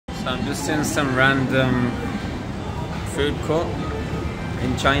So I'm just in some random food court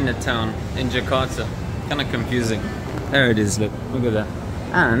in Chinatown in Jakarta. Kind of confusing. There it is, look at that.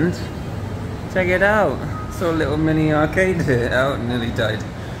 And check it out. Saw a little mini arcade here. Oh, nearly died.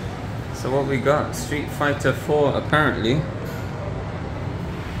 So what we got? Street Fighter 4 apparently.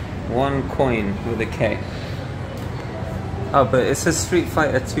 1 coin with a K. Oh, but it says Street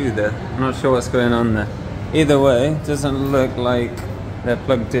Fighter 2 there. I'm not sure what's going on there. Either way, it doesn't look like they're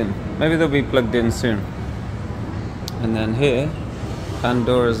plugged in. Maybe they'll be plugged in soon. And then here,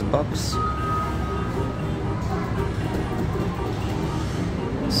 Pandora's box.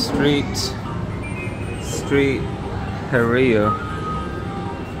 Street Perio.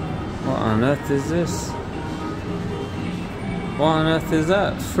 What on earth is this? What on earth is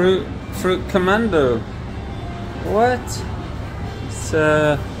that? Fruit Commando. What? It's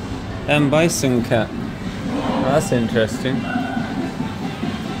a M. Bison cat. Oh, that's interesting.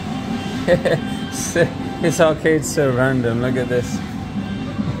 This arcade's so random. Look at this.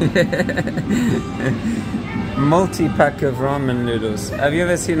 Multi-pack of ramen noodles. Have you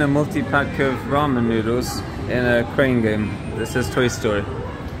ever seen a multi-pack of ramen noodles in a crane game? This is Toy Story.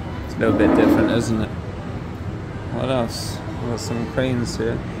 It's a little bit different, isn't it? What else? We've got some cranes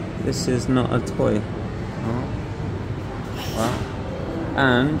here. This is not a toy. Oh. Wow.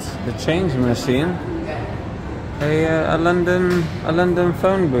 And the change machine. A London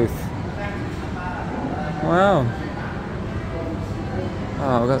phone booth. Wow.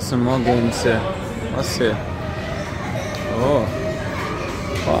 Oh, I've got some more games here. What's here? Oh.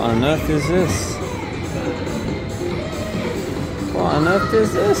 What on earth is this? What on earth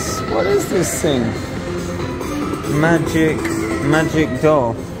is this? What is this thing? Magic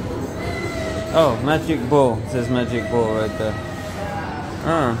doll. Oh, magic ball. It says magic ball right there.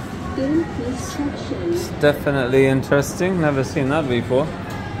 Ah. It's definitely interesting. Never seen that before.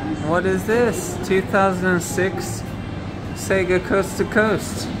 What is this? 2006 Sega Coast to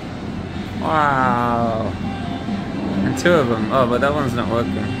Coast. Wow. And 2 of them. Oh, but that one's not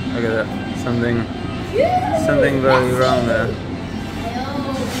working. Look at that. Something very wrong there.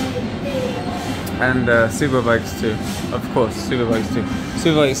 And Superbikes 2. Of course, Superbikes 2.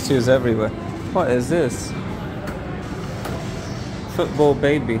 Superbikes 2 is everywhere. What is this? Football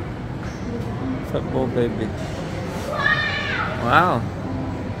baby. Football baby. Wow.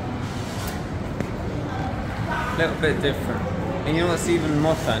 A little bit different. And you know what's even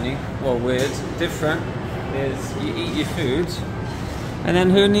more funny? Well, weird. Different is you eat your food. And then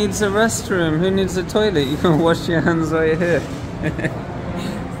who needs a restroom? Who needs a toilet? You can wash your hands right here.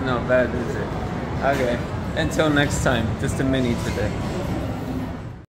 It's not bad, is it? Okay. Until next time. Just a mini today.